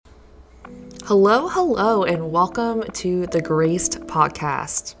Hello, and welcome to the Graced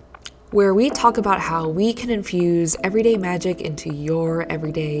Podcast, where we talk about how we can infuse everyday magic into your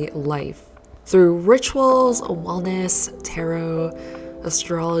everyday life through rituals, wellness, tarot,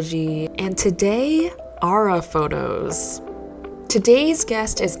 astrology, and today, aura photos. Today's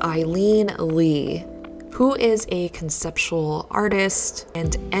guest is Eileen Lee, who is a conceptual artist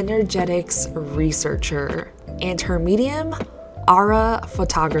and energetics researcher, and her medium, aura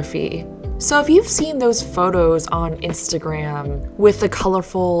photography. So if you've seen those photos on Instagram with the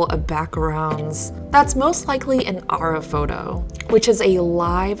colorful backgrounds, that's most likely an aura photo, which is a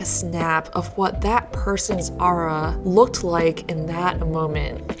live snap of what that person's aura looked like in that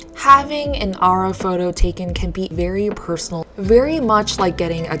moment. Having an aura photo taken can be very personal, very much like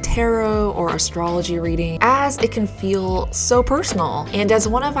getting a tarot or astrology reading, as it can feel so personal. And as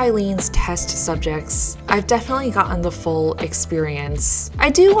one of Eileen's test subjects, I've definitely gotten the full experience. I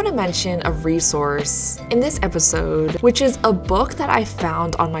do want to mention a resource in this episode, which is a book that I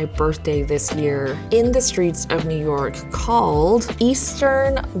found on my birthday this year in the streets of New York called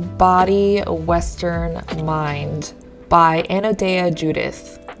Eastern Body, Western Mind by Anodea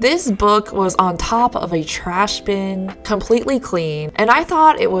Judith. This book was on top of a trash bin, completely clean, and I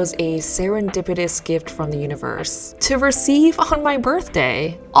thought it was a serendipitous gift from the universe to receive on my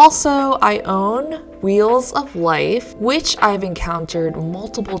birthday. Also, I own Wheels of Life, which I've encountered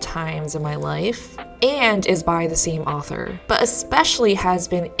multiple times in my life, and is by the same author, but especially has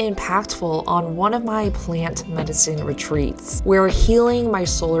been impactful on one of my plant medicine retreats, where healing my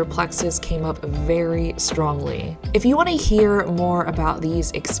solar plexus came up very strongly. If you want to hear more about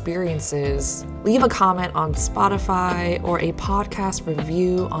these experiences, leave a comment on Spotify or a podcast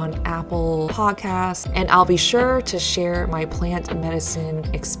review on Apple Podcasts, and I'll be sure to share my plant medicine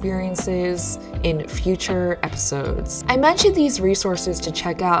experiences in future episodes. I mentioned these resources to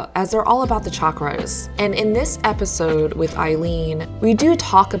check out as they're all about the chakras. And in this episode with Eileen, we do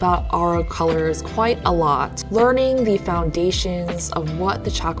talk about aura colors quite a lot, learning the foundations of what the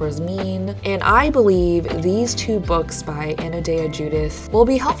chakras mean. And I believe these two books by Anodea Judith will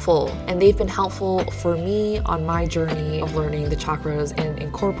be helpful, and they've been helpful for me on my journey of learning the chakras and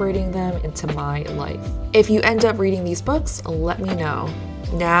incorporating them into my life. If you end up reading these books, let me know.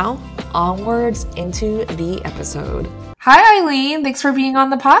 Now, onwards into the episode. Hi, Eileen. Thanks for being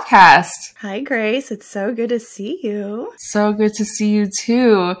on the podcast. Hi, Grace. It's so good to see you. So good to see you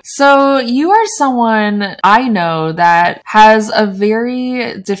too. So you are someone I know that has a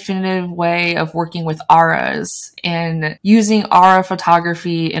very definitive way of working with auras and using aura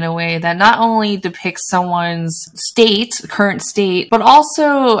photography in a way that not only depicts someone's current state, but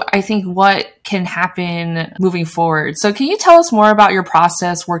also I think what can happen moving forward. So can you tell us more about your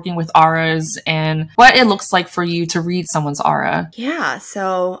process working with auras and what it looks like for you to read someone's aura? Yeah.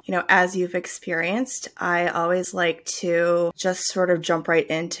 So, as you've experienced, I always like to just sort of jump right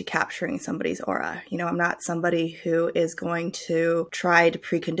into capturing somebody's aura. I'm not somebody who is going to try to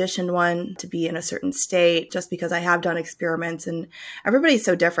precondition one to be in a certain state just because I have done experiments, and everybody's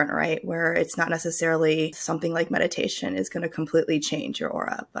so different, right? Where it's not necessarily something like meditation is going to completely change your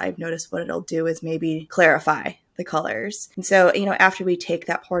aura. But I've noticed what it'll do is maybe clarify the colors. And so, after we take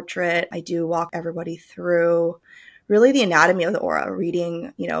that portrait, I do walk everybody through really the anatomy of the aura,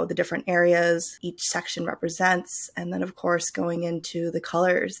 reading, the different areas each section represents, and then of course going into the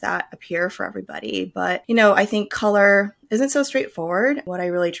colors that appear for everybody. But, I think color isn't so straightforward. What I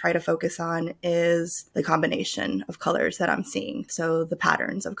really try to focus on is the combination of colors that I'm seeing. So the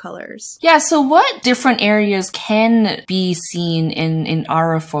patterns of colors. Yeah. So what different areas can be seen in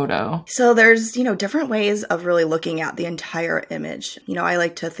aura photo? So there's, different ways of really looking at the entire image. I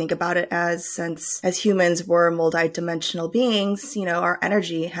like to think about it since as humans, we're multidimensional beings, our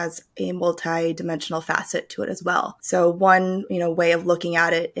energy has a multidimensional facet to it as well. So one, way of looking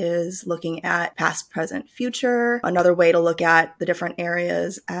at it is looking at past, present, future. Another way to look at the different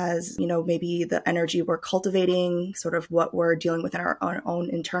areas as, maybe the energy we're cultivating, sort of what we're dealing with in our own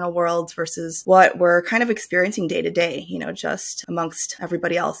internal worlds versus what we're kind of experiencing day to day, just amongst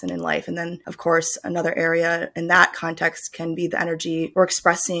everybody else and in life. And then, of course, another area in that context can be the energy we're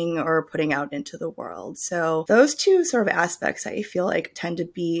expressing or putting out into the world. So those two sort of aspects, I feel like, tend to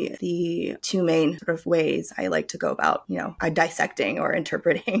be the two main sort of ways I like to go about, dissecting or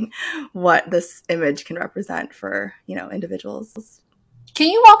interpreting what this image can represent for, individuals. Can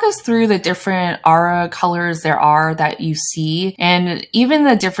you walk us through the different aura colors there are that you see, and even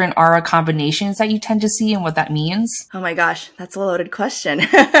the different aura combinations that you tend to see and what that means? Oh my gosh, that's a loaded question.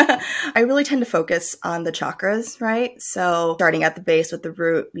 I really tend to focus on the chakras, right? So starting at the base with the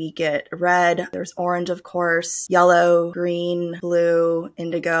root, we get red, there's orange, of course, yellow, green, blue,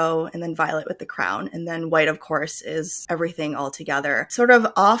 indigo, and then violet with the crown. And then white, of course, is everything all together. Sort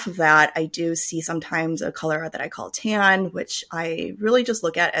of off of that, I do see sometimes a color that I call tan, which I really just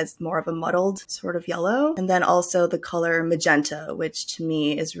look at as more of a muddled sort of yellow. And then also the color magenta, which to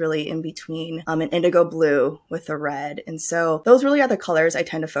me is really in between an indigo blue with a red. And so those really are the colors I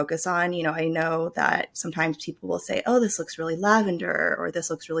tend to focus on. I know that sometimes people will say, oh, this looks really lavender, or this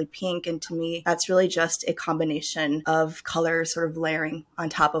looks really pink. And to me, that's really just a combination of colors sort of layering on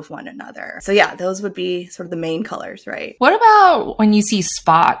top of one another. So yeah, those would be sort of the main colors, right? What about when you see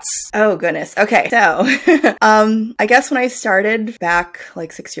spots? Oh, goodness. Okay. So I guess when I started back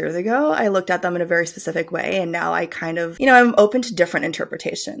like 6 years ago, I looked at them in a very specific way. And now I kind of, I'm open to different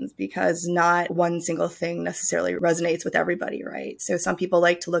interpretations because not one single thing necessarily resonates with everybody, right? So some people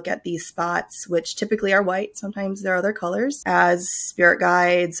like to look at these spots, which typically are white. Sometimes there are other colors as spirit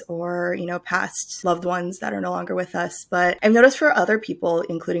guides or, past loved ones that are no longer with us. But I've noticed for other people,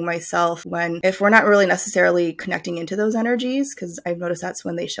 including myself, if we're not really necessarily connecting into those energies, because I've noticed that's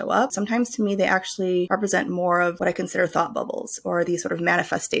when they show up, sometimes to me, they actually represent more of what I consider thought bubbles or these sort of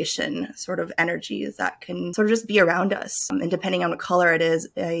manifestation sort of energies that can sort of just be around us. And depending on what color it is,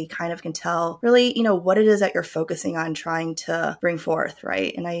 I kind of can tell really, what it is that you're focusing on trying to bring forth,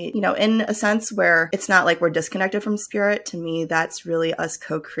 right? And I, in a sense where it's not like we're disconnected from spirit, to me, that's really us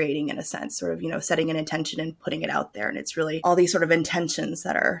co-creating in a sense, sort of, setting an intention and putting it out there. And it's really all these sort of intentions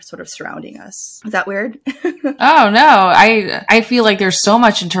that are sort of surrounding us. Is that weird? Oh, no. I feel like there's so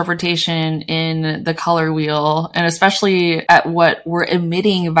much interpretation in the color wheel, and especially at what we're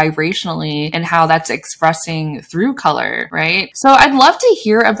emitting vibrationally and how that's expressing through color, right? So I'd love to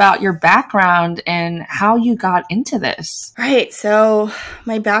hear about your background and how you got into this. Right. So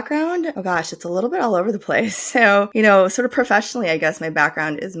my background, oh gosh, it's a little bit all over the place. So, sort of professionally, I guess my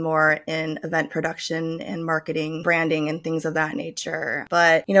background is more in event production and marketing, branding, and things of that nature.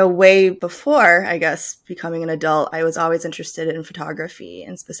 But, way before, I guess, becoming an adult, I was always interested in photography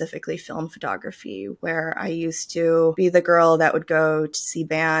and specifically film photography, where I used to be the girl that would go to see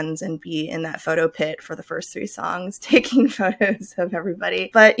bands and be in that photo pit for the first 3 songs, taking photos of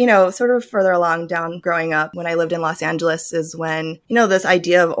everybody. But, sort of further along down growing up, when I lived in Los Angeles is when, this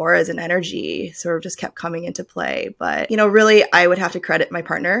idea of auras and energy sort of just kept coming into play. But, really, I would have to credit my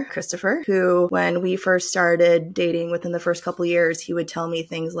partner, Christopher, who, when we first started dating within the first couple of years, he would tell me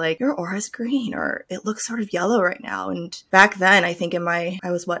things like, your aura's green, or it looks sort of yellow right now. And back then, I think I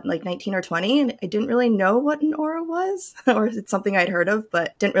was like 19 or 20, and I didn't really know what an aura was, or it's something I'd heard of,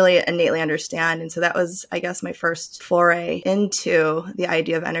 but didn't really innately understand. And so that was, I guess, my first foray into the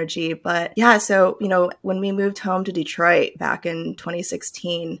idea of energy. But yeah, so, when we moved home to Detroit back in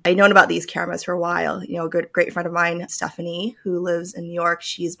 2016, I'd known about these cameras for a while. A great friend of mine, Stephanie, who lives in New York,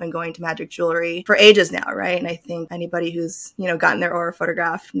 she's been going to Magic Jewelry for ages now, right? And I think anybody who's, gotten their aura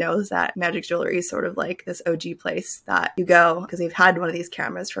photograph knows that Magic Jewelry is sort of like this OG place that you go because they've had one of these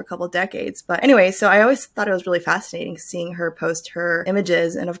cameras for a couple of decades. But anyway, so I always thought it was really fascinating seeing her post her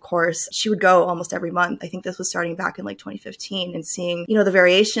images. And of course, she would go almost every month. I think this was starting back in like 2015, and seeing, the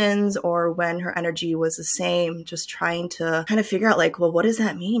variations or when her energy was the same, just trying to kind of figure out like, well, what does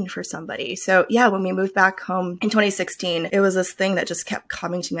that mean for somebody? So yeah, when we moved back home in 2016, it was this thing that just kept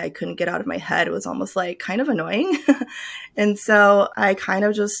coming to me. I couldn't get out of my head. It was almost like kind of annoying. And so I kind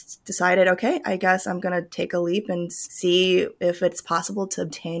of just decided, okay, I guess I'm going to take a leap and see if it's possible to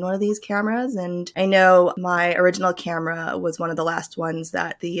obtain one of these cameras. And I know my original camera was one of the last ones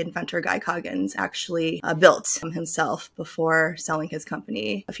that the inventor Guy Coggins actually built himself before selling his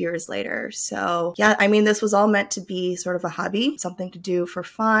company a few years later. So yeah, I mean, this was all meant to be sort of a hobby, something to do for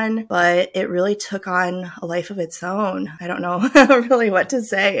fun, but it really took on a life of its own. I don't know really what to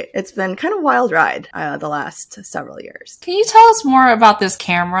say. It's been kind of a wild ride the last several years. Can you tell us more about this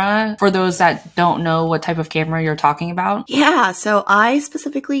camera for those that don't know what type of camera you're talking about? Yeah, so I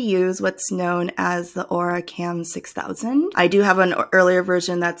specifically use what's known as the AuraCam 6000. I do have an earlier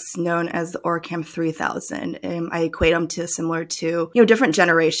version that's known as the AuraCam 3000. I equate them to similar to, different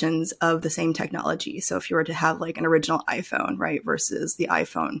generations of the same technology. So if you were to have like an original iPhone, right, versus the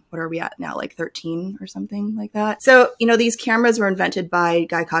iPhone, what are we at now, like 13 or something like that? So, these cameras were invented by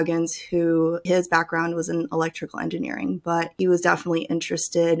Guy Coggins, who his background was in electrical engineering, but he was definitely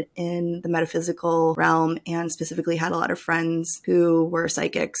interested in the metaphysical realm and specifically had a lot of friends who were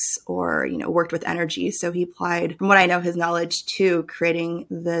psychics or, worked with energy. So he applied, from what I know, his knowledge knowledge to creating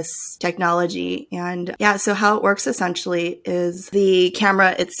this technology. And yeah, so how it works essentially is the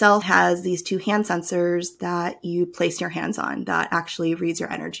camera itself has these 2 hand sensors that you place your hands on that actually reads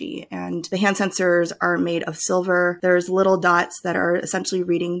your energy. And the hand sensors are made of silver. There's little dots that are essentially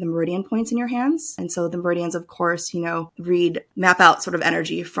reading the meridian points in your hands. And so the meridians, of course, map out sort of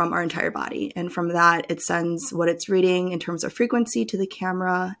energy from our entire body. And from that, it sends what it's reading in terms of frequency to the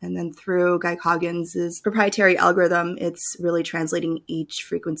camera. And then through Guy Coggins' proprietary algorithm, it's really translating each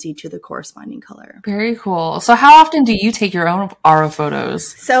frequency to the corresponding color. Very cool. So how often do you take your own aura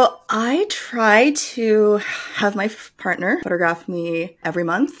photos? So I try to have my partner photograph me every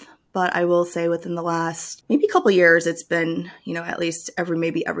month. But I will say within the last maybe couple years, it's been, at least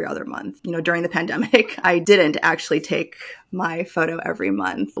every other month. During the pandemic, I didn't actually take my photo every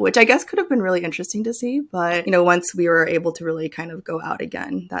month, which I guess could have been really interesting to see. But, once we were able to really kind of go out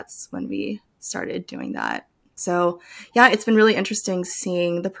again, that's when we started doing that. So yeah, it's been really interesting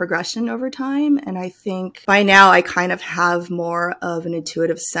seeing the progression over time. And I think by now I kind of have more of an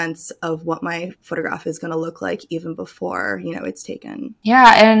intuitive sense of what my photograph is going to look like even before, it's taken.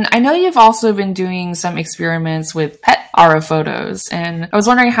 Yeah. And I know you've also been doing some experiments with pet aura photos, and I was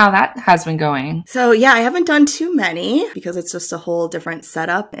wondering how that has been going. So yeah, I haven't done too many because it's just a whole different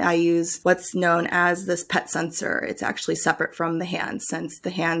setup. I use what's known as this pet sensor. It's actually separate from the hands, since the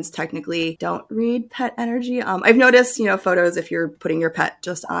hands technically don't read pet energy. I've noticed, photos, if you're putting your pet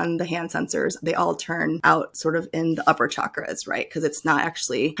just on the hand sensors, they all turn out sort of in the upper chakras, right? Because it's not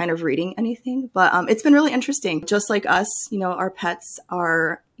actually kind of reading anything. But it's been really interesting. Just like us, our pets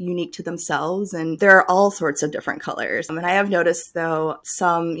are unique to themselves, and there are all sorts of different colors. And I have noticed though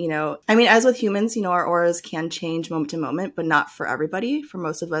some, as with humans, our auras can change moment to moment, but not for everybody. For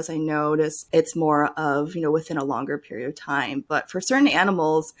most of us, I notice it's more of, within a longer period of time. But for certain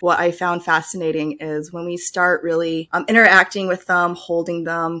animals, what I found fascinating is when we start really interacting with them, holding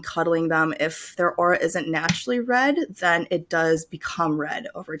them, cuddling them, if their aura isn't naturally red, then it does become red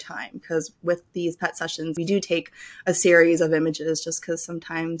over time. Because with these pet sessions, we do take a series of images just because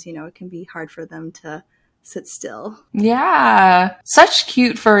sometimes it can be hard for them to sit still. Yeah. Such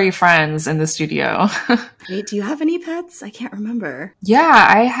cute furry friends in the studio. Wait, do you have any pets? I can't remember. Yeah,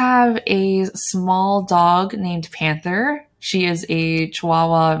 I have a small dog named Panther. She is a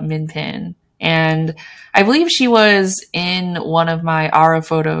Chihuahua Min Pin. And I believe she was in one of my aura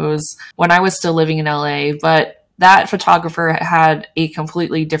photos when I was still living in LA, but that photographer had a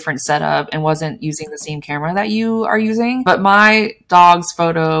completely different setup and wasn't using the same camera that you are using. But my dog's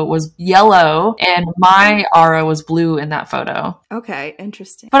photo was yellow and my aura was blue in that photo. Okay,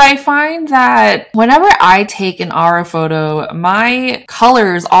 interesting. But I find that whenever I take an aura photo, my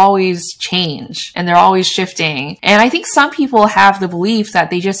colors always change and they're always shifting. And I think some people have the belief that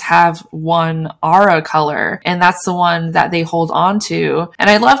they just have one aura color and that's the one that they hold on to. And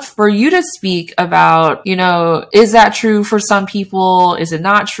I'd love for you to speak about, is that true for some people? Is it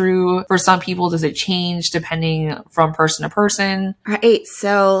not true? For some people, does it change depending from person to person? Right.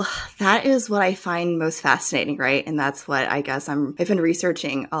 So that is what I find most fascinating, right? And that's what I guess I've been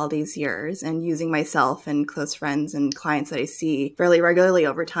researching all these years and using myself and close friends and clients that I see fairly regularly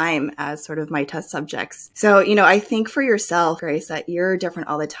over time as sort of my test subjects. So, I think for yourself, Grace, that you're different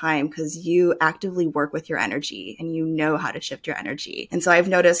all the time because you actively work with your energy and you know how to shift your energy. And so I've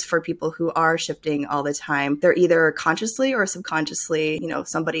noticed for people who are shifting all the time, they're either consciously or subconsciously,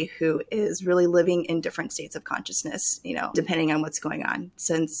 somebody who is really living in different states of consciousness, depending on what's going on.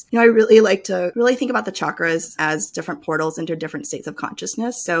 Since, I really like to really think about the chakras as different portals into different states of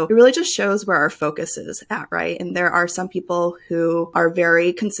consciousness. So it really just shows where our focus is at, right? And there are some people who are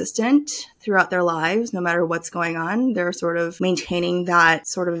very consistent throughout their lives, no matter what's going on. They're sort of maintaining that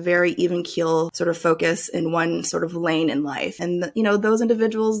sort of very even keel sort of focus in one sort of lane in life. And, those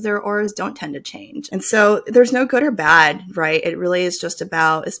individuals, their auras don't tend to change. And so there's no good or bad, right? It really is just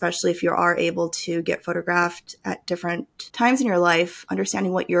about, especially if you are able to get photographed at different times in your life,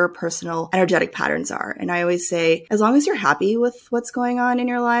 understanding what your personal energetic patterns are. And I always say, as long as you're happy with what's going on in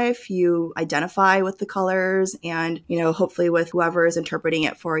your life, you identify with the colors and, hopefully with whoever is interpreting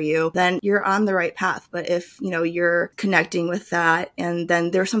it for you, then you're on the right path. But if, you're connecting with that and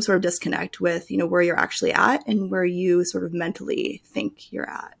then there's some sort of disconnect with, where you're actually at and where you sort of mentally think you're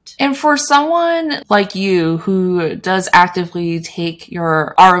at. And for someone like you who does actively take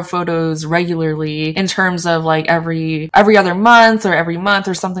your aura photos regularly in terms of like every other month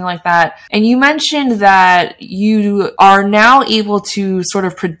or something like that, and you mentioned that you are now able to sort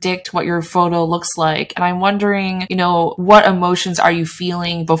of predict what your photo looks like. And I'm wondering, what emotions are you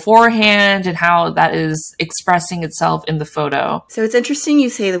feeling beforehand? brand and how that is expressing itself in the photo? So it's interesting you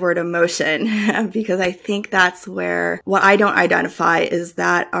say the word emotion because I think that's where what I don't identify is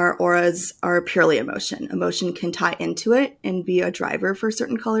that our auras are purely emotion. Emotion can tie into it and be a driver for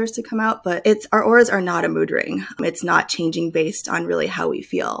certain colors to come out, but our auras are not a mood ring. It's not changing based on really how we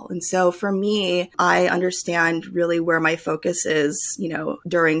feel. And so for me, I understand really where my focus is,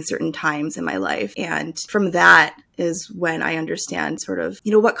 during certain times in my life. And from that is when I understand sort of,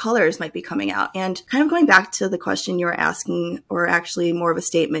 what colors might be coming out. And kind of going back to the question you were asking, or actually more of a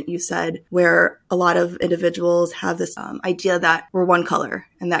statement you said, where a lot of individuals have this idea that we're one color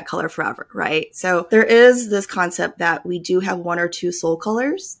and that color forever, right? So there is this concept that we do have one or two soul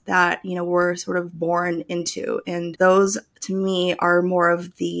colors that, we're sort of born into. And those to me are more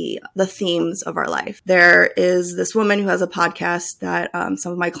of the themes of our life. There is this woman who has a podcast that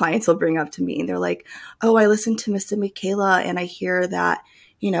some of my clients will bring up to me, and they're like, oh, I listened to Mr. Michaela and I hear that,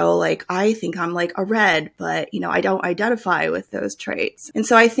 I think I'm like a red, but, I don't identify with those traits. And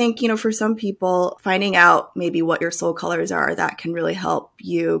so I think, for some people, finding out maybe what your soul colors are, that can really help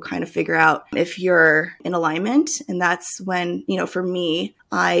you kind of figure out if you're in alignment. And that's when, for me,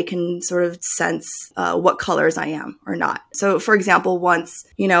 I can sort of sense what colors I am or not. So for example, once,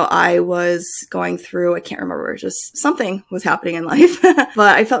 I was going through, I can't remember, just something was happening in life,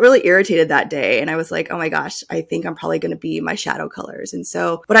 but I felt really irritated that day. And I was like, oh my gosh, I think I'm probably going to be my shadow colors. And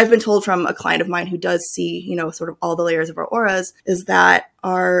so what I've been told from a client of mine who does see, sort of all the layers of our auras is that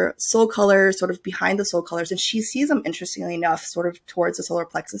our soul colors, sort of behind the soul colors, and she sees them, interestingly enough, sort of towards the solar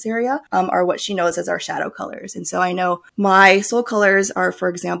plexus area, are what she knows as our shadow colors. And so I know my soul colors are, for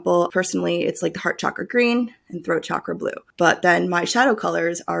example, personally, it's like the heart chakra green and throat chakra blue. But then my shadow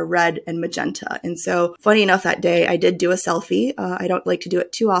colors are red and magenta. And so funny enough, that day I did do a selfie. I don't like to do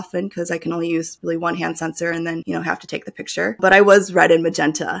it too often because I can only use really one hand sensor and then, have to take the picture. But I was red and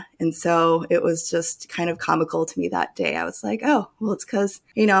magenta. And so it was just kind of comical to me that day. I was like, oh, well, it's because,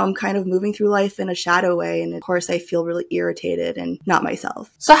 I'm kind of moving through life in a shadow way. And of course, I feel really irritated and not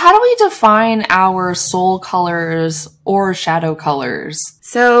myself. So how do we define our soul colors or shadow colors?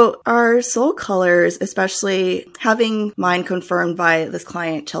 So our soul colors, especially having mine confirmed by this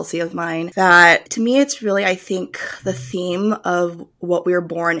client, Chelsea of mine, that to me, it's really, I think, the theme of what we were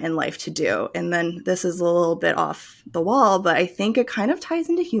born in life to do. And then this is a little bit off the wall, but I think it kind of ties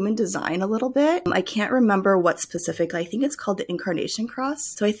into human design a little bit. I can't remember what specifically. I think it's called the incarnation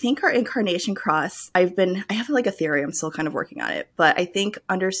cross. So I think our incarnation cross, I have like a theory. I'm still kind of working on it, but I think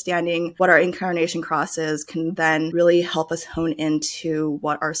understanding what our incarnation cross is can then really help us hone into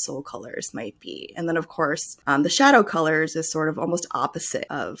what our soul colors might be. And then of course, the shadow colors is sort of almost opposite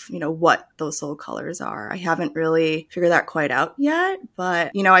of, what those soul colors are. I haven't really figured that quite out yet,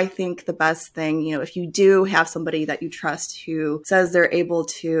 but, I think the best thing, if you do have somebody that you trust who says they're able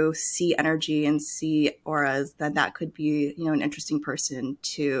to see energy and see auras, then that could be, an interesting person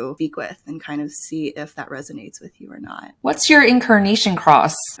to speak with and kind of see if that resonates with you or not. What's your incarnation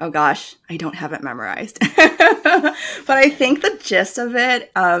cross? Oh gosh, I don't have it memorized. But I think the gist of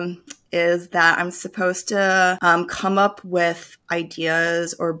it is that I'm supposed to come up with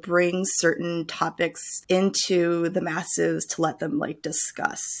ideas or bring certain topics into the masses to let them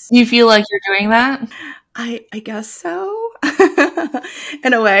discuss. You feel like you're doing that? I guess so.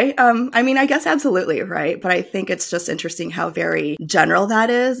 In a way. I guess absolutely, right? But I think it's just interesting how very general that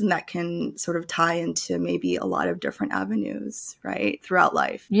is, and that can sort of tie into maybe a lot of different avenues, right? Throughout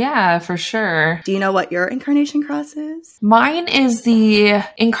life. Yeah, for sure. Do you know what your incarnation cross is? Mine is the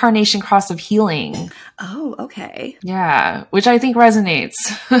incarnation cross of healing. Oh, okay. Yeah, which I think resonates.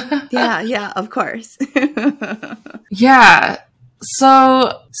 Yeah, of course. Yeah.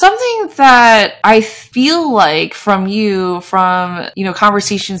 So something that I feel like from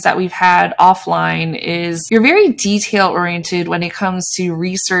conversations that we've had offline is you're very detail oriented when it comes to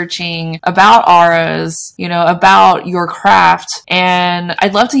researching about auras, about your craft. And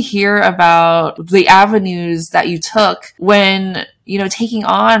I'd love to hear about the avenues that you took when taking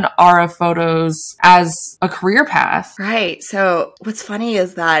on aura photos as a career path. Right. So what's funny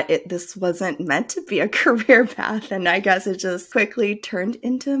is that this wasn't meant to be a career path. And I guess it just quickly turned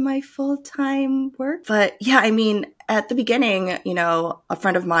into my full-time work. But yeah, at the beginning, a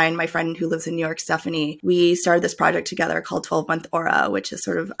friend of mine, my friend who lives in New York, Stephanie, we started this project together called 12-Month Aura, which is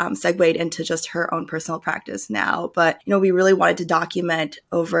sort of segued into just her own personal practice now. But, we really wanted to document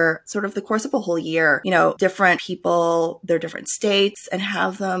over sort of the course of a whole year, different people, their different states, and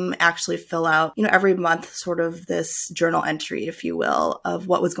have them actually fill out, every month sort of this journal entry, if you will, of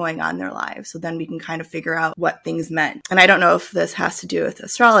what was going on in their lives. So then we can kind of figure out what things meant. And I don't know if this has to do with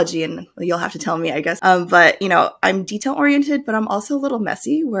astrology, and you'll have to tell me, I guess. But, I'm I'm detail oriented, but I'm also a little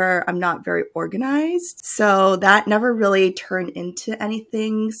messy where I'm not very organized. So that never really turned into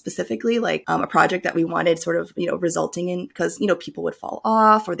anything specifically like a project that we wanted sort of, resulting in, because, people would fall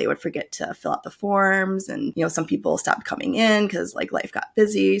off or they would forget to fill out the forms. And, some people stopped coming in because like life got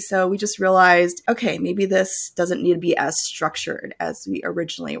busy. So we just realized, okay, maybe this doesn't need to be as structured as we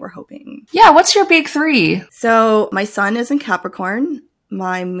originally were hoping. Yeah. What's your big three? So my sun is in Capricorn.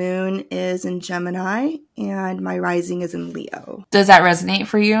 My moon is in Gemini and my rising is in Leo. Does that resonate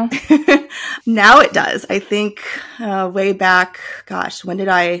for you? Now it does. I think way back,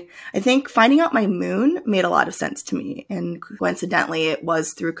 I think finding out my moon made a lot of sense to me. And coincidentally, it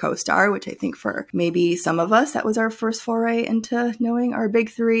was through CoStar, which I think for maybe some of us, that was our first foray into knowing our big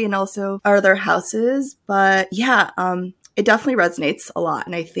three and also our other houses. But yeah, it definitely resonates a lot.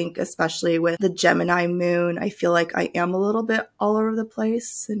 And I think especially with the Gemini moon, I feel like I am a little bit all over the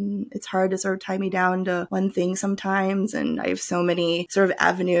place and it's hard to sort of tie me down to one thing sometimes. And I have so many sort of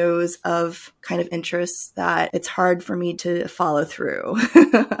avenues of kind of interests that it's hard for me to follow through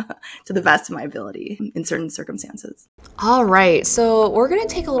to the best of my ability in certain circumstances. All right, so we're going to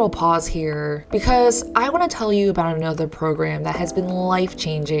take a little pause here because I want to tell you about another program that has been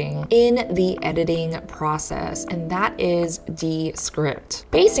life-changing in the editing process, and that is Descript.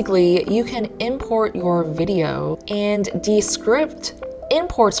 Basically, you can import your video, and Descript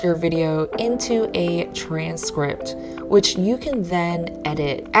imports your video into a transcript, which you can then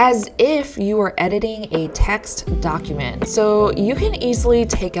edit as if you were editing a text document. So you can easily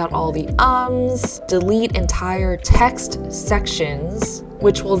take out all the ums, delete entire text sections,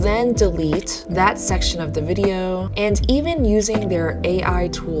 which will then delete that section of the video, and even using their AI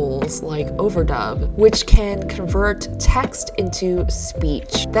tools like Overdub, which can convert text into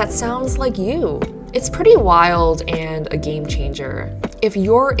speech that sounds like you. It's pretty wild and a game changer. If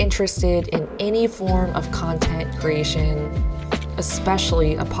you're interested in any form of content creation,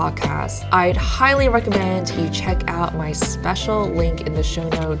 especially a podcast, I'd highly recommend you check out my special link in the show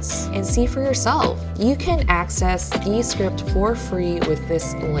notes and see for yourself. You can access Descript for free with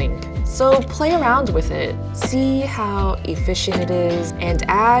this link. So play around with it, see how efficient it is, and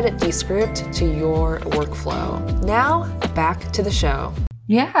add Descript to your workflow. Now, back to the show.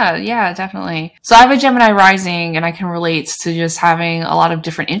 Yeah, definitely. So I have a Gemini rising and I can relate to just having a lot of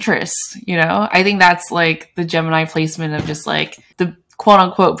different interests, I think that's like the Gemini placement of just like the quote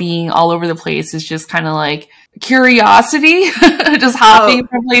unquote being all over the place is just kind of like curiosity, just hopping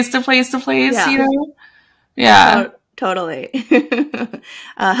from place to place to place, Yeah. Totally.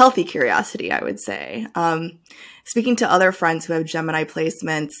 Healthy curiosity, I would say. Speaking to other friends who have Gemini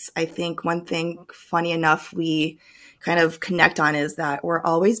placements, I think one thing, funny enough, we kind of connect on is that we're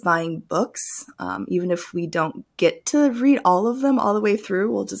always buying books. Even if we don't get to read all of them all the way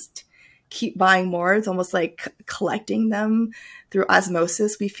through, we'll just keep buying more. It's almost like collecting them through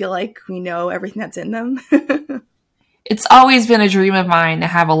osmosis. We feel like we know everything that's in them. It's always been a dream of mine to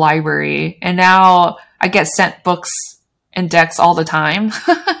have a library, and now I get sent books and decks all the time. So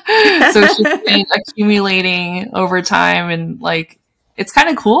it's just been accumulating over time, and like it's kind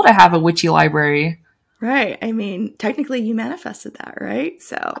of cool to have a witchy library. Right. I mean, technically you manifested that, right?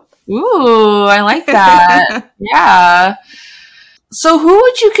 So. Ooh, I like that. Yeah. So who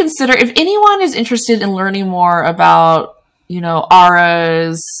would you consider, if anyone is interested in learning more about,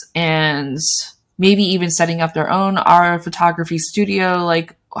 auras and maybe even setting up their own aura photography studio,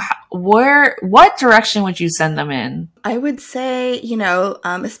 like what direction would you send them in? I would say,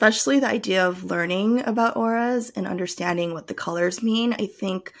 especially the idea of learning about auras and understanding what the colors mean. I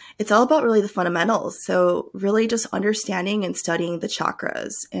think it's all about really the fundamentals. So really just understanding and studying the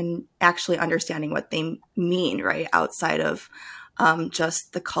chakras and actually understanding what they mean, right? Outside of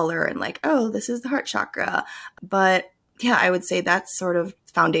just the color and like, oh, this is the heart chakra. But yeah, I would say that's sort of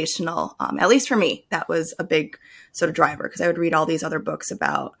foundational. At least for me, that was a big sort of driver because I would read all these other books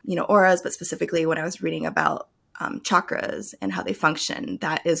about, auras, but specifically when I was reading about chakras and how they function,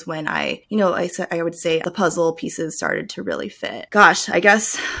 that is when I would say the puzzle pieces started to really fit. Gosh, I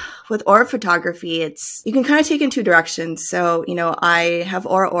guess with aura photography, you can kind of take in two directions. So, I have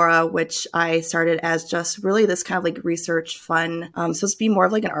Aura, which I started as just really this kind of like research fun, supposed to be more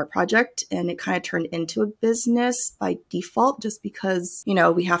of like an art project. And it kind of turned into a business by default, just because,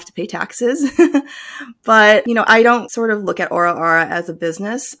 we have to pay taxes. But, I don't sort of look at Aura as a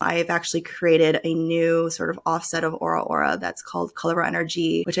business. I've actually created a new sort of offset of Aura that's called Color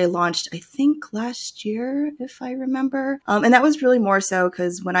Energy, which I launched, I think last year, if I remember. And that was really more so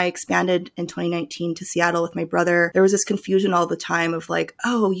because when I expanded in 2019 to Seattle with my brother, there was this confusion all the time of like,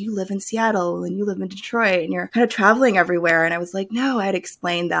 oh, you live in Seattle and you live in Detroit and you're kind of traveling everywhere. And I was like, no, I had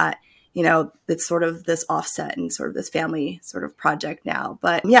explained that, it's sort of this offset and sort of this family sort of project now.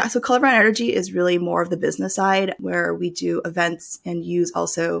 But yeah, so Color Brown Energy is really more of the business side, where we do events and use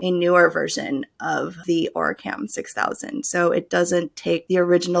also a newer version of the Auracam 6000. So it doesn't take the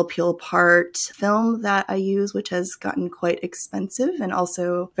original peel apart film that I use, which has gotten quite expensive and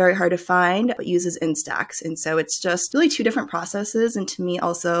also very hard to find, but uses Instax. And so it's just really two different processes, and to me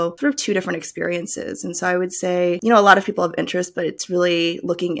also sort of two different experiences. And so I would say, a lot of people have interest, but it's really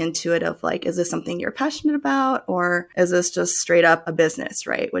looking into it of like, is this something you're passionate about, or is this just straight up a business,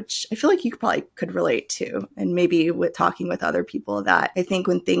 right? Which I feel like you probably could relate to. And maybe with talking with other people, that I think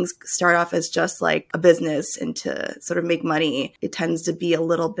when things start off as just like a business and to sort of make money, it tends to be a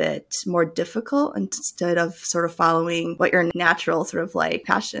little bit more difficult instead of sort of following what your natural sort of like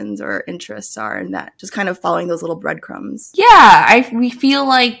passions or interests are, and that just kind of following those little breadcrumbs. Yeah, we feel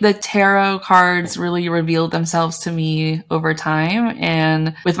like the tarot cards really revealed themselves to me over time.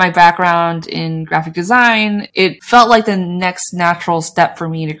 And with my background in graphic design, it felt like the next natural step for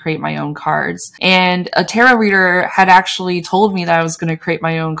me to create my own cards. And a tarot reader had actually told me that I was going to create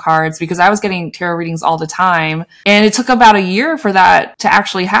my own cards because I was getting tarot readings all the time. And it took about a year for that to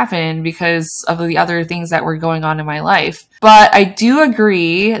actually happen because of the other things that were going on in my life. But I do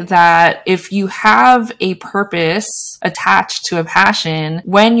agree that if you have a purpose attached to a passion,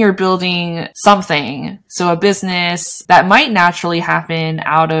 when you're building something, so a business, that might naturally happen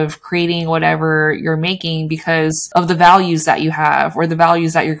out of creating whatever you're making because of the values that you have or the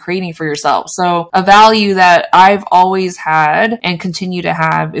values that you're creating for yourself. So a value that I've always had and continue to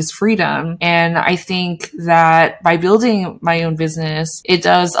have is freedom. And I think that by building my own business, it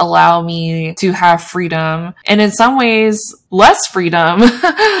does allow me to have freedom, and in some ways, less freedom. But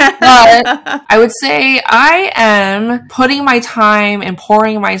I would say I am putting my time and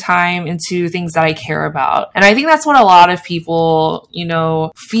pouring my time into things that I care about. And I think that's what a lot of people,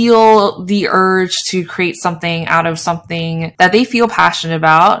 feel the urge to create something out of something that they feel passionate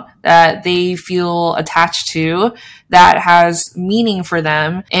about, that they feel attached to, that has meaning for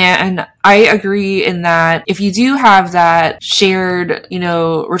them. And I agree in that if you do have that shared,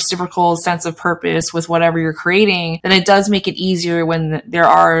 reciprocal sense of purpose with whatever you're creating, then it does make it easier when there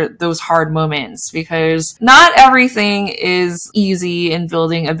are those hard moments, because not everything is easy in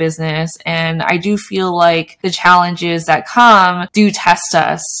building a business. And I do feel like the challenges that come do test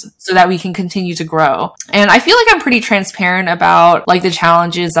us so that we can continue to grow. And I feel like I'm pretty transparent about like the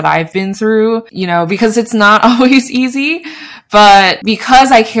challenges that I've been through, because it's not always easy, but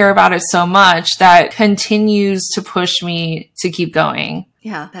because I care about it so much, that continues to push me to keep going.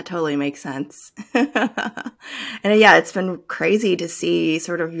 Yeah, that totally makes sense. And yeah, it's been crazy to see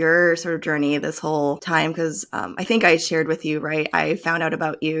sort of your sort of journey this whole time, because I think I shared with you, right? I found out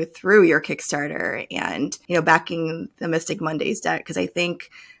about you through your Kickstarter and, backing the Mystic Mondays deck, because I think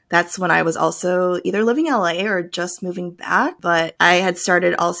that's when I was also either living in LA or just moving back. But I had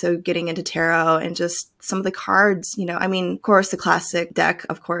started also getting into tarot and just some of the cards, of course, the classic deck,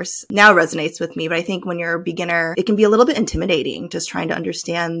 of course, now resonates with me. But I think when you're a beginner, it can be a little bit intimidating just trying to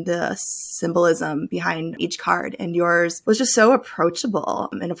understand the symbolism behind each card. And yours was just so approachable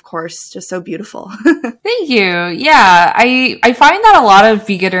and, of course, just so beautiful. Thank you. Yeah, I find that a lot of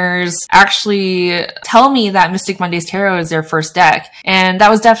beginners actually tell me that Mystic Mondays Tarot is their first deck. And that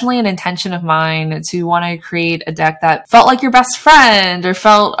was definitely an intention of mine, to want to create a deck that felt like your best friend or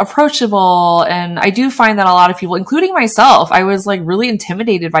felt approachable. And I do find that a lot of people, including myself, I was like really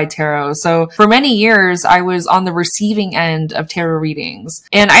intimidated by tarot. So for many years, I was on the receiving end of tarot readings.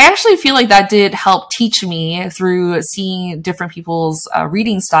 And I actually feel like that did help teach me through seeing different people's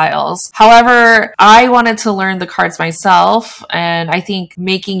reading styles. However, I wanted to learn the cards myself. And I think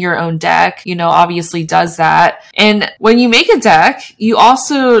making your own deck, obviously does that. And when you make a deck, you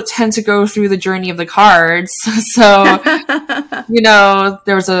also tend to go through the journey of the cards. So,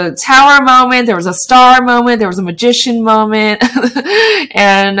 there was a tower moment, there was a star moment, there was a magician moment.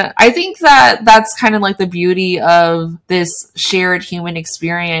 And I think that that's kind of like the beauty of this shared human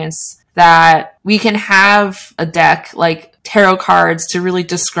experience, that we can have a deck like tarot cards to really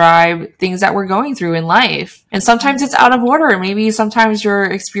describe things that we're going through in life. And sometimes it's out of order. Maybe sometimes you're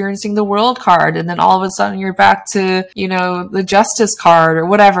experiencing the world card and then all of a sudden you're back to, the justice card or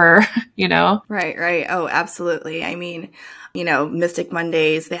whatever, Right. Oh, absolutely. Mystic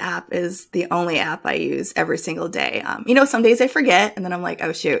Mondays, the app is the only app I use every single day. Some days I forget and then I'm like,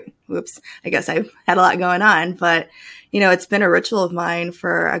 oh shoot, whoops, I guess I've had a lot going on. But, it's been a ritual of mine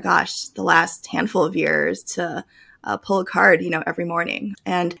for, the last handful of years to pull a card, every morning.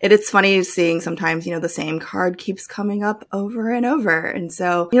 And it's funny seeing sometimes, the same card keeps coming up over and over. And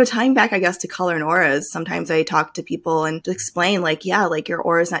so, tying back, I guess, to color and auras, sometimes I talk to people and explain your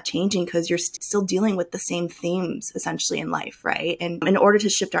aura is not changing because you're still dealing with the same themes essentially in life, right? And in order to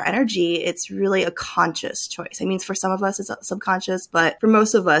shift our energy, it's really a conscious choice. I mean, for some of us, it's subconscious, but for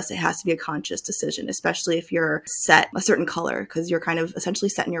most of us, it has to be a conscious decision, especially if you're set a certain color because you're kind of essentially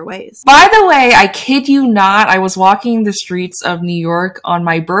set in your ways. By the way, I kid you not, I was walking the streets of New York on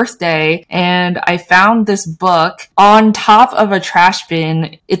my birthday and I found this book on top of a trash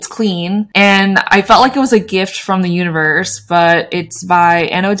bin. It's clean and I felt like it was a gift from the universe, but it's by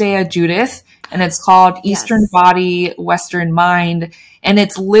Anodea Judith and it's called Eastern Body, Western Mind. And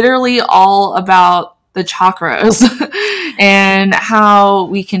it's literally all about the chakras and how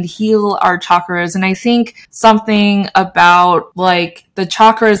we can heal our chakras. And I think something about like the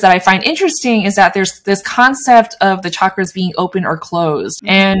chakras that I find interesting is that there's this concept of the chakras being open or closed.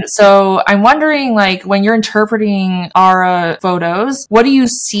 And so I'm wondering, like, when you're interpreting aura photos, what do you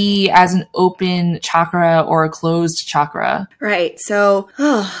see as an open chakra or a closed chakra? Right. So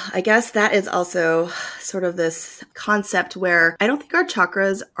I guess that is also sort of this concept where I don't think our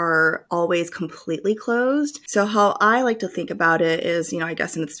chakras are always completely closed. So how I like to think about it is, I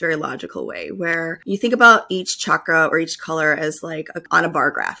guess in this very logical way, where you think about each chakra or each color as like on a bar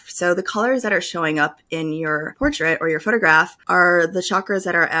graph. So the colors that are showing up in your portrait or your photograph are the chakras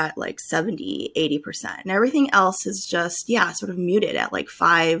that are at like 70, 80%. And everything else is just, sort of muted at like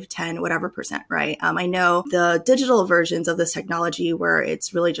 5, 10, whatever percent, right? I know the digital versions of this technology where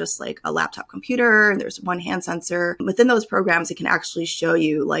it's really just like a laptop computer and there's one hand sensor. Within those programs, it can actually show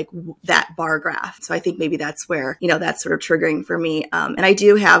you like that bar graph. So I think maybe that's where, that's sort of triggering for me. And I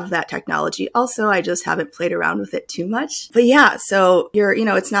do have that technology also. I just haven't played around with it too much. But so you're,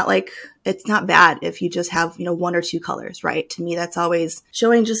 it's not bad if you just have, one or two colors, right? To me, that's always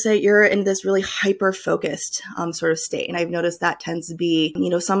showing just that you're in this really hyper-focused sort of state. And I've noticed that tends to be,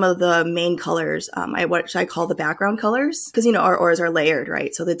 some of the main colors, what I call the background colors, because, our auras are layered,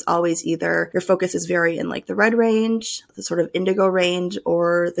 right? So it's always either your focus is very in like the red range, the sort of indigo range,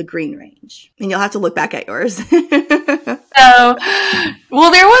 or the green range. And you'll have to look back at yours. So,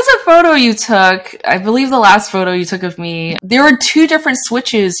 well, there was a photo you took, I believe the last photo you took of me. There were two different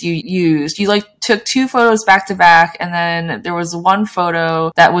switches you used. You like took two photos back to back, and then there was one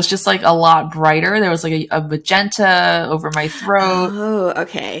photo that was just like a lot brighter. There was like a magenta over my throat. Oh,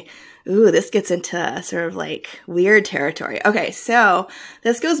 okay. Ooh, this gets into sort of like weird territory. Okay, so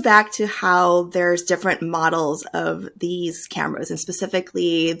this goes back to how there's different models of these cameras, and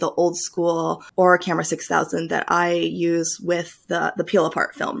specifically the old school Aura Camera 6000 that I use with the peel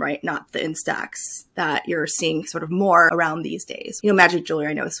apart film, right? Not the Instax that you're seeing sort of more around these days. Magic Jewelry,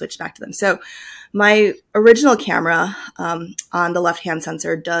 I know, switched back to them. So my original camera on the left-hand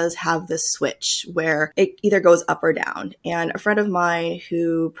sensor does have this switch where it either goes up or down. And a friend of mine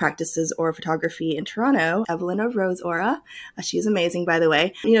who practices aura photography in Toronto, Evelyn of Rose Aura, she's amazing, by the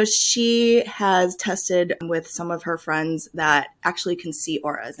way. She has tested with some of her friends that actually can see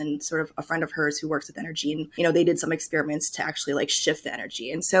auras, and sort of a friend of hers who works with energy. And, they did some experiments to actually like shift the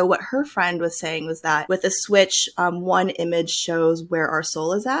energy. And so what her friend was saying was that with a switch, one image shows where our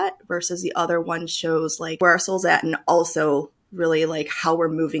soul is at versus the other one shows like where our soul's at and also really like how we're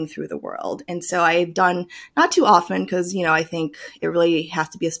moving through the world. And so I've done, not too often because, I think it really has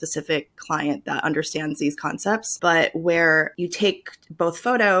to be a specific client that understands these concepts, but where you take both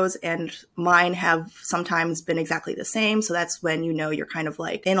photos, and mine have sometimes been exactly the same. So that's when you're kind of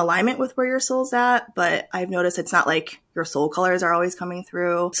like in alignment with where your soul's at. But I've noticed it's not like your soul colors are always coming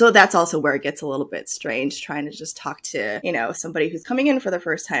through. So that's also where it gets a little bit strange trying to just talk to, somebody who's coming in for the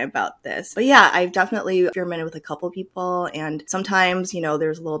first time about this. But yeah, I've definitely experimented with a couple people, and sometimes,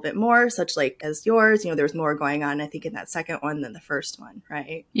 there's a little bit more, such like as yours, there's more going on, I think, in that second one than the first one,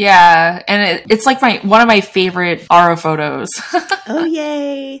 right? Yeah, and it's like one of my favorite aura photos. Oh,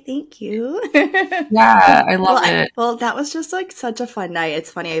 yay. Thank you. Yeah, I love it. Well, that was just like such a fun night.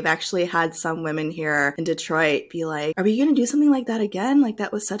 It's funny. I've actually had some women here in Detroit be like, are we going to do something like that again? Like,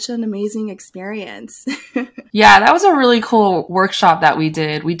 that was such an amazing experience. Yeah, that was a really cool workshop that we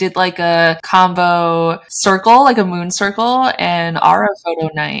did. We did like a combo circle, like a moon circle, and aura photo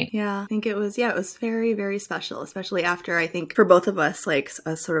night. Yeah, I think it was very, very special, especially after, I think, for both of us, like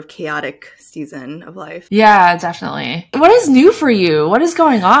a sort of chaotic season of life. Yeah, definitely. What is new for you? What is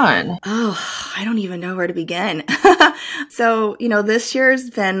going on? Oh, I don't even know where to begin. So, this year's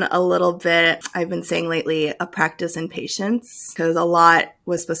been a little bit, I've been saying lately, a practice in patience, because a lot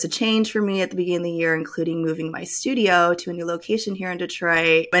was supposed to change for me at the beginning of the year, including moving my studio to a new location here in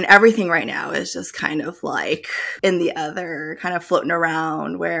Detroit. And everything right now is just kind of like in the other, kind of floating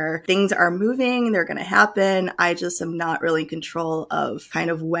around, where things are moving and they're going to happen. I just am not really in control of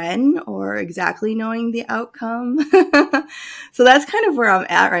kind of when or exactly knowing the outcome. So that's kind of where I'm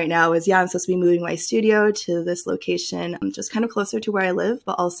at right now is, I'm supposed to be moving my studio to this location. I'm just kind of closer to where I live,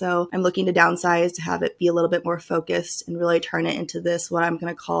 but also I'm looking to downsize to have it be a little bit more focused and really turn it into this, what I'm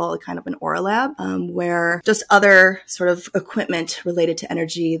going to call kind of an aura lab, where just other sort of equipment related to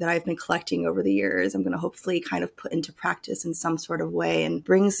energy that I've been collecting over the years, I'm going to hopefully kind of put into practice in some sort of way and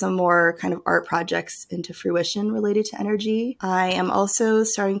bring some more kind of art projects into fruition related to energy. I am also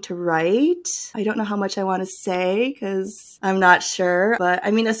starting to write. I don't know how much I want to say because I'm not sure, but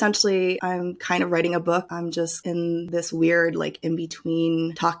I mean, essentially I'm kind of writing a book. I'm just in this weird, like in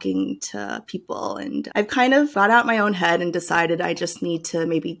between talking to people, and I've kind of got out my own head and decided I just need to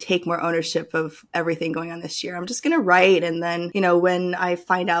maybe take more ownership of everything going on this year. I'm just going to write. And then, when I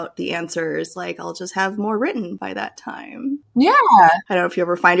find out the answers, like I'll just have more written by that time. Yeah. I don't know if you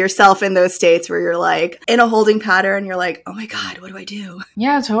ever find yourself in those states where you're like in a holding pattern. You're like, oh my God, what do I do?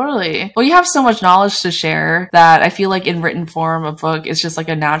 Yeah, totally. Well, you have so much knowledge to share that I feel like in written form, a book is just like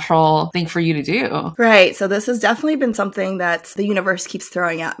a natural thing for you to do. Right. So this has definitely been something that the universe keeps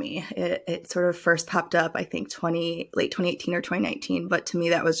throwing at me. It sort of first popped up, I think, late 2018 or 2019. But to me,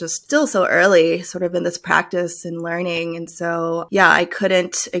 that was just still so early, sort of in this practice and learning. And so, I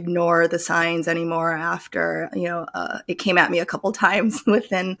couldn't ignore the signs anymore after, it came at me a couple times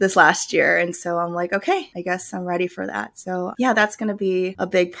within this last year. And so I'm like, okay, I guess I'm ready for that. So that's going to be a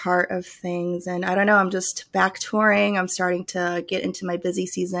big part of things. And I don't know, I'm just back touring. I'm starting to get into my busy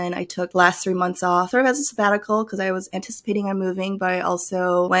season. I took the last 3 months off sort of as a sabbatical because I was anticipating on moving, but I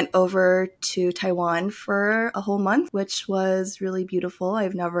also went over to Taiwan for a whole month, which was really beautiful.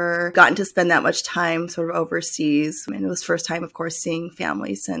 I've never gotten to spend that much time sort of overseas. And it was first time, of course, seeing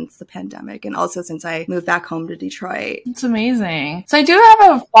family since the pandemic and also since I moved back home to Detroit. It's amazing. So I do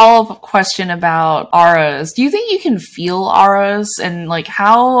have a follow-up question about auras. Do you think you can feel auras, and like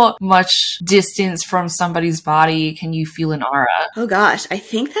how much distance from somebody's body can you feel an aura? Oh gosh, I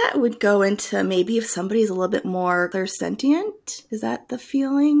think that would go into maybe if somebody's a little bit more clairsentient. Is that the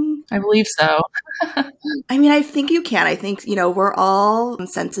feeling? I believe so. I mean, I think you can. I think, we're all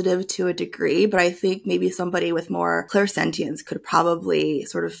sensitive to a degree, but I think maybe somebody with more clairsentience could probably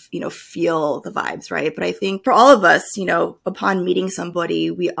sort of, feel the vibes, right? But I think for all of us, upon meeting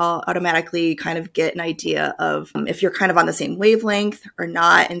somebody, we all automatically kind of get an idea of if you're kind of on the same wavelength or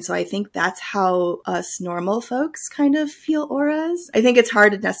not. And so I think that's how us normal folks kind of feel auras. I think it's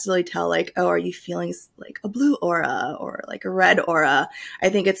hard to necessarily tell like, oh, are you feeling like a blue aura or like a red aura? I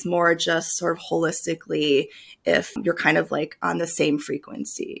think it's more just sort of holistically if you're kind of like on the same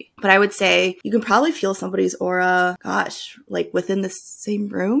frequency. But I would say you can probably feel somebody's aura, like within the same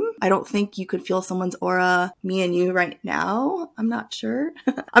room. I don't think you could feel someone's aura, me and you right now. I'm not sure.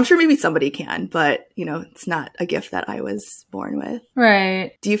 I'm sure maybe somebody can, but it's not a gift that I was born with.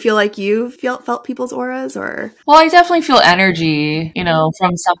 Right. Do you feel like you felt people's auras or? Well, I definitely feel energy,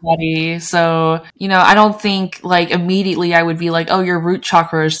 from somebody. So, I don't think like immediately I would be like, oh, your root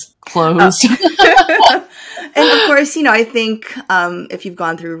chakra's closed. Oh. And of course, I think if you've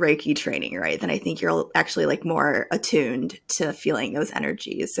gone through Reiki training, right, then I think you're actually like more attuned to feeling those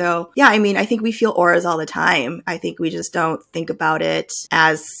energies. So I mean, I think we feel auras all the time. I think we just don't think about it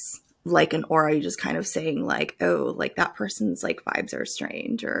as like an aura. You're just kind of saying like, oh, like that person's like vibes are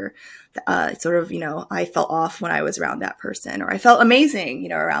strange, or sort of, I felt off when I was around that person, or I felt amazing,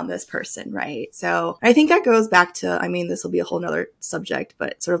 around this person. Right. So I think that goes back to, I mean, this will be a whole nother subject,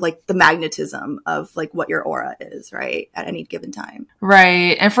 but sort of like the magnetism of like what your aura is, right, at any given time.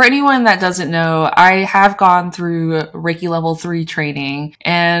 Right. And for anyone that doesn't know, I have gone through Reiki level 3 training.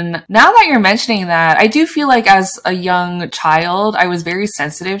 And now that you're mentioning that, I do feel like as a young child, I was very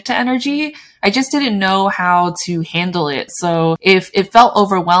sensitive to energy. I just didn't know how to handle it. So if it felt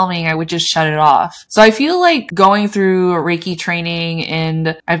overwhelming, I would just shut it off. So I feel like going through Reiki training,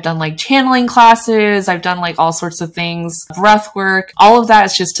 and I've done like channeling classes, I've done like all sorts of things, breath work, all of that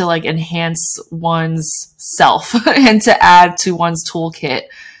is just to like enhance one's self and to add to one's toolkit.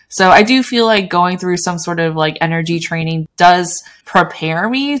 So I do feel like going through some sort of like energy training does prepare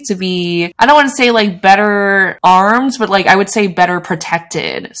me to be, I don't want to say like better armed, but like I would say better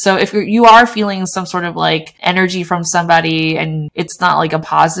protected. So if you are feeling some sort of like energy from somebody and it's not like a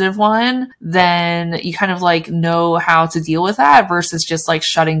positive one, then you kind of like know how to deal with that versus just like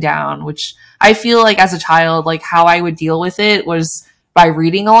shutting down, which I feel like as a child, like how I would deal with it was by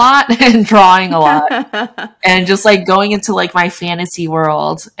reading a lot and drawing a lot and just like going into like my fantasy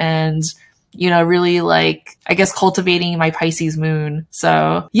world and, you know, really like, I guess, cultivating my Pisces moon.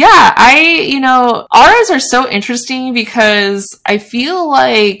 So yeah, auras are so interesting because I feel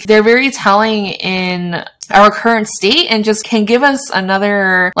like they're very telling in our current state and just can give us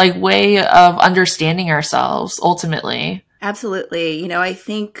another like way of understanding ourselves ultimately. Absolutely. You know, I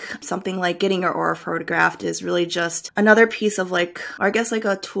think something like getting your aura photographed is really just another piece of like, or I guess like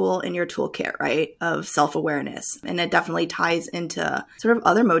a tool in your toolkit, right? Of self-awareness. And it definitely ties into sort of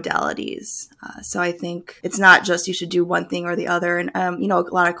other modalities. So I think it's not just you should do one thing or the other. And,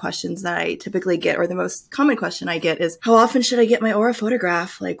 a lot of questions that I typically get, or the most common question I get is, how often should I get my aura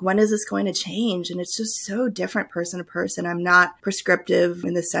photograph? Like, when is this going to change? And it's just so different person to person. I'm not prescriptive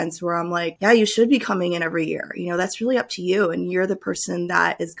in the sense where I'm like, yeah, you should be coming in every year. You know, that's really up to you. And you're the person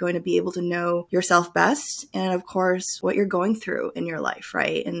that is going to be able to know yourself best. And of course, what you're going through in your life,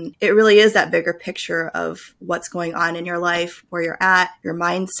 right? And it really is that bigger picture of what's going on in your life, where you're at, your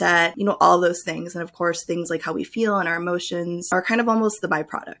mindset, all those things. And of course, things like how we feel and our emotions are kind of almost the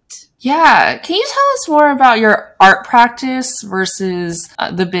byproduct. Yeah. Can you tell us more about your art practice versus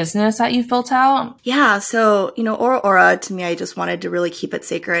the business that you've built out? Yeah. So, Aura, to me, I just wanted to really keep it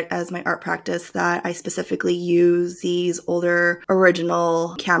sacred as my art practice, that I specifically use these older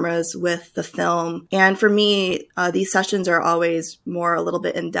original cameras with the film. And for me, these sessions are always more a little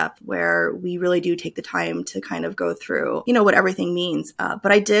bit in depth, where we really do take the time to kind of go through, what everything means.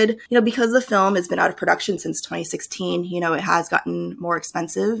 But I did, because the film has been out of production since 2016, it has gotten more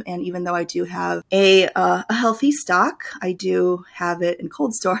expensive. And even though I do have a healthy stock, I do have it in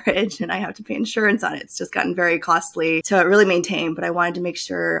cold storage and I have to pay insurance on it. It's just gotten very costly to really maintain. But I wanted to make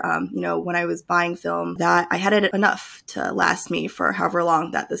sure, when I was buying film, that I had it enough to last me for however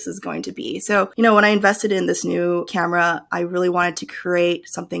long that this is going to be. So, when I invested in this new camera, I really wanted to create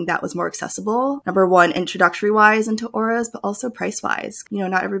something that was more accessible. Number one, introductory wise into auras, but also price wise.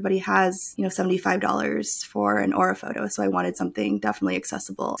 Not everybody has, $75 for an aura photo. So I wanted something definitely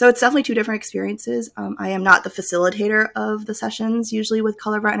accessible. So it's definitely two different experiences. I am not the facilitator of the sessions, usually with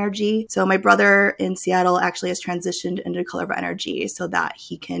Color of Our Energy. So my brother in Seattle actually has transitioned into Color of Our Energy so that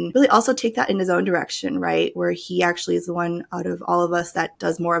he can really also take that in his own direction, right? Where he actually is the one out of all of us that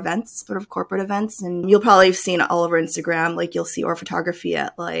does more events, sort of corporate events. And you'll probably have seen all over Instagram, like you'll see aura photography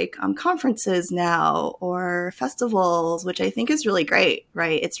at like conferences now or festivals, which I think is really great,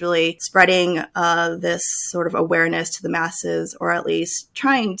 right? It's really spreading this sort of awareness to the masses, or at least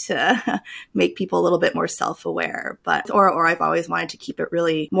trying to make people a little bit more self-aware. But or I've always wanted to keep it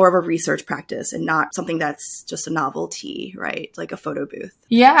really more of a research practice and not something that's just a novelty, right? Like a photo booth.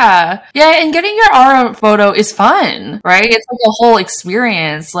 Yeah. Yeah. And getting your aura photo is fun, right? It's like a whole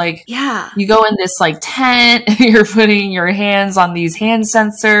experience. Like, yeah, you go in this like tent, you're putting your hands on these hand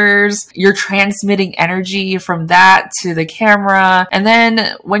sensors, you're transmitting energy from that to the camera. And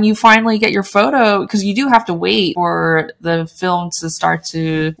then when you finally get your photo, because you do have to wait for the film to start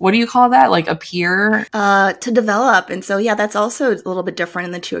to, what do you call that? Like appear? To develop. And so, yeah, that's also a little bit different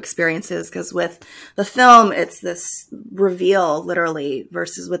in the two experiences, because with the film, it's this reveal literally,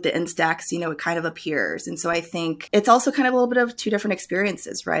 versus with the Instax, it kind of appears. And so I think it's also kind of a little bit of two different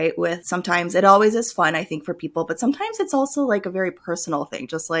experiences, right? With sometimes it always is fun, I think, for people, but sometimes it's also like a very personal thing,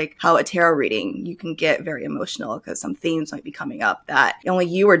 just like how a tarot reading, you can get very emotional because some themes might be coming up that only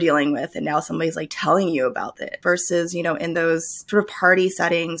you were dealing with. And now somebody's like telling you about it versus, in those sort of party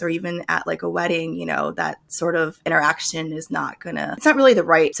settings or even at like a wedding, that sort of interaction is it's not really the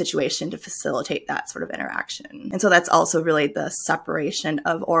right situation to facilitate that sort of interaction. And so that's also really the separation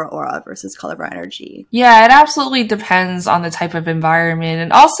of aura versus Color of Our Energy. Yeah, it absolutely depends on the type of environment.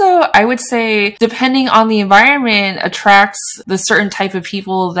 And also, I would say, depending on the environment, attracts the certain type of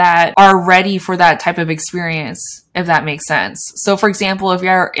people that are ready for that type of experience, if that makes sense. So for example, if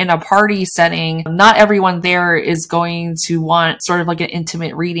you're in a party setting, not everyone there is going to want sort of like an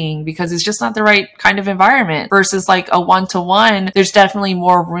intimate reading because it's just not the right kind of environment. Versus like a one-to-one, there's definitely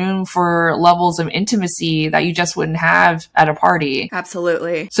more room for levels of intimacy that you just wouldn't have at a party.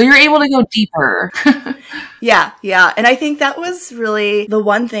 Absolutely. So you're able to go deeper. Yeah. And I think that was really the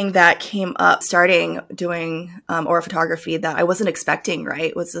one thing that came up starting doing aura photography that I wasn't expecting,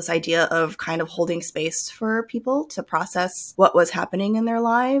 right? Was this idea of kind of holding space for people difficult to process what was happening in their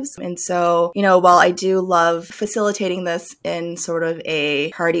lives. And so, while I do love facilitating this in sort of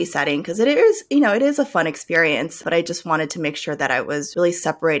a party setting, because it is a fun experience, but I just wanted to make sure that I was really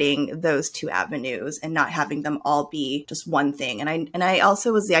separating those two avenues and not having them all be just one thing. And I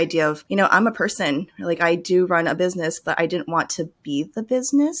also was the idea of, I'm a person, like I do run a business, but I didn't want to be the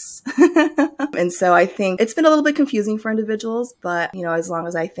business. And so I think it's been a little bit confusing for individuals, but as long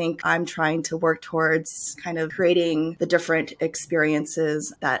as I think I'm trying to work towards kind of creating the different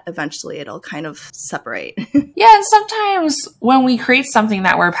experiences that eventually it'll kind of separate. Yeah, and sometimes when we create something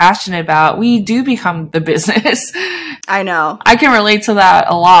that we're passionate about, we do become the business. I know. I can relate to that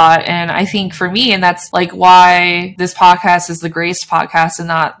a lot. And I think for me, and that's like why this podcast is the Grace podcast and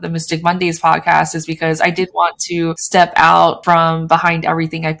not the Mystic Mondays podcast, is because I did want to step out from behind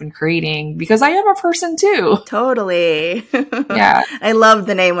everything I've been creating, because I am a person too. Totally. Yeah. I loved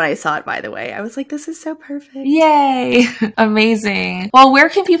the name when I saw it, by the way. I was like, this is so perfect. Yay. Amazing. Well, where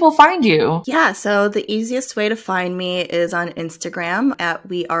can people find you? Yeah, so the easiest way to find me is on Instagram at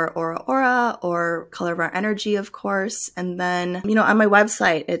We Are Aura Aura, or Color of Our Energy, of course. And then, on my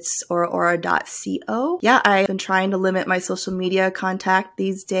website, it's auraaura.co. Yeah, I've been trying to limit my social media contact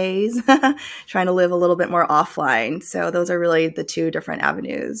these days, trying to live a little bit more offline. So those are really the two different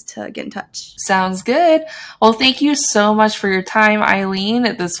avenues to get in touch. Sounds good. Well, thank you so much for your time,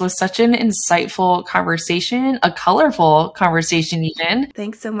 Eileen. This was such an insightful conversation, a colorful conversation even.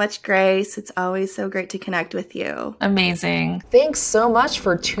 Thanks so much, Grace. It's always so great to connect with you. Amazing. Thanks so much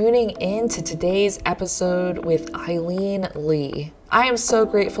for tuning in to today's episode with Eileen Lee. I am so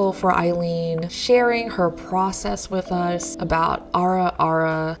grateful for Eileen sharing her process with us about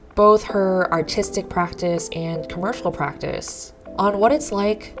Aura, both her artistic practice and commercial practice, on what it's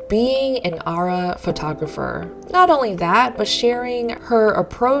like being an Aura photographer. Not only that, but sharing her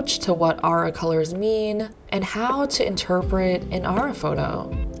approach to what Aura colors mean and how to interpret an Aura photo,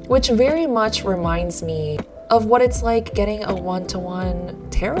 which very much reminds me of what it's like getting a one-to-one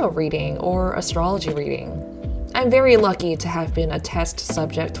tarot reading or astrology reading. I'm very lucky to have been a test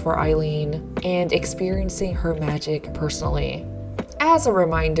subject for Eileen and experiencing her magic personally. As a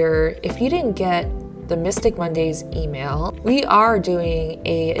reminder, if you didn't get the Mystic Mondays email, we are doing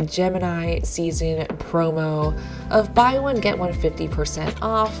a Gemini season promo of buy one, get one 50%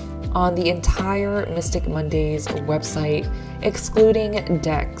 off on the entire Mystic Mondays website, excluding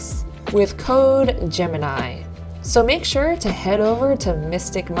decks, with code Gemini. So make sure to head over to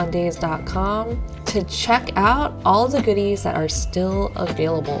mysticmondays.com to check out all the goodies that are still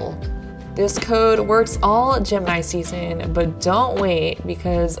available. This code works all Gemini season, but don't wait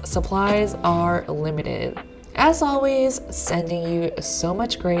because supplies are limited. As always, sending you so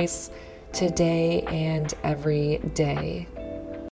much grace today and every day.